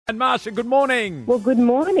And Marsha, good morning. Well, good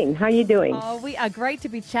morning. How you doing? Oh, we are great to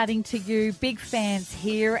be chatting to you. Big fans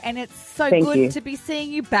here, and it's so Thank good you. to be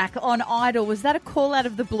seeing you back on Idol. Was that a call out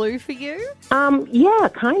of the blue for you? Yeah,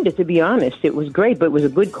 kind of, to be honest. It was great, but it was a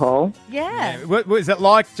good call. Yeah. Was it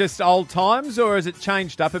like just old times, or has it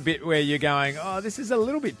changed up a bit where you're going, oh, this is a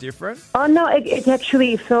little bit different? Oh, no, it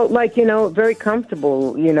actually felt like, very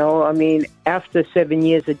comfortable, I mean, after 7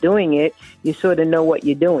 years of doing it, you sort of know what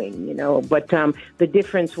you're doing, But the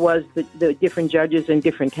difference was the different judges and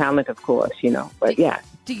different talent, of course, But, yeah.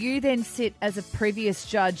 Do you then sit as a previous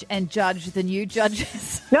judge and judge the new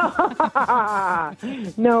judges? No,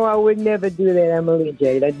 no, I would never do that, Emily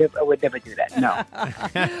Jade. I would never do that, no.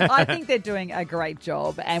 I think they're doing a great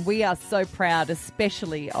job, and we are so proud,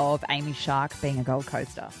 especially of Amy Shark being a Gold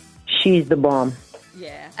Coaster. She's the bomb.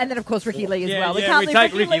 Yeah. And then, of course, Ricky Lee as well. Yeah, can't we leave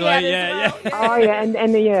take Ricky Lee, out yeah, as well. Oh, yeah,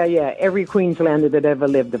 and yeah, every Queenslander that ever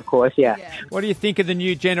lived, of course, yeah. What do you think of the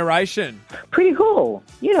new generation? Pretty cool.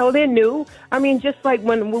 They're new. I mean, just like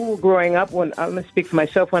when we were growing up, when I'm going to speak for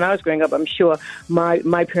myself, when I was growing up, I'm sure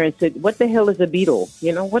my parents said, what the hell is a Beatle?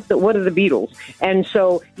 What are the Beatles? And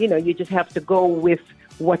so, you just have to go with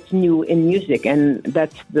what's new in music, and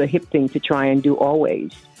that's the hip thing to try and do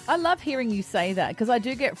always. I love hearing you say that because I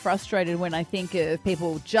do get frustrated when I think of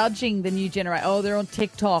people judging the new generation. Oh, they're on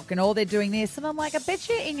TikTok and they're doing this. And I'm like, I bet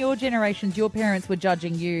you in your generations, your parents were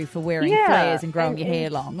judging you for wearing flares and growing your hair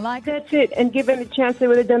long. Like, that's it. And given a chance, they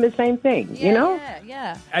would have done the same thing,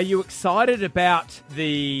 Yeah. Are you excited about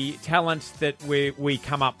the talent that we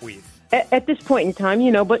come up with? At this point in time,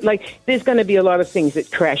 but there's going to be a lot of things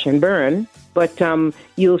that crash and burn. But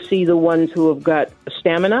you'll see the ones who have got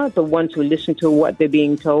stamina, the ones who listen to what they're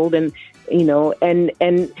being told, and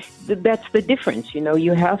that's the difference.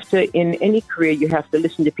 You have to, in any career, you have to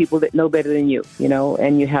listen to people that know better than you,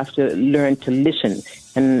 and you have to learn to listen.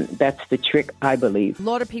 And that's the trick, I believe. A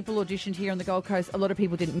lot of people auditioned here on the Gold Coast. A lot of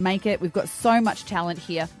people didn't make it. We've got so much talent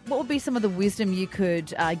here. What would be some of the wisdom you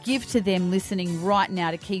could give to them listening right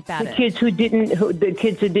now to keep at it? The kids who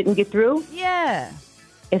didn't get through? Yeah.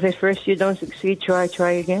 If at first you don't succeed, try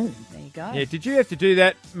again. There you go. Yeah, did you have to do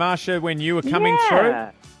that, Marsha, when you were coming through?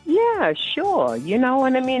 Yeah, sure.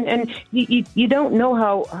 And I mean, and you don't know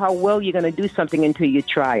how well you're going to do something until you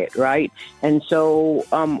try it, right? And so,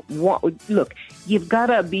 look, you've got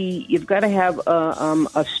to have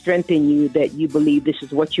a strength in you that you believe this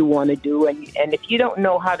is what you want to do, and if you don't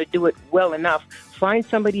know how to do it well enough, find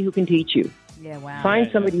somebody who can teach you. Yeah, wow. Find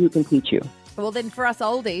somebody who can teach you. Well, then for us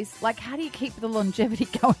oldies, how do you keep the longevity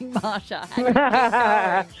going, Marsha? How do you keep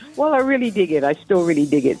going? Well, I really dig it. I still really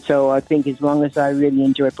dig it. So I think as long as I really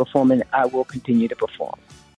enjoy performing, I will continue to perform.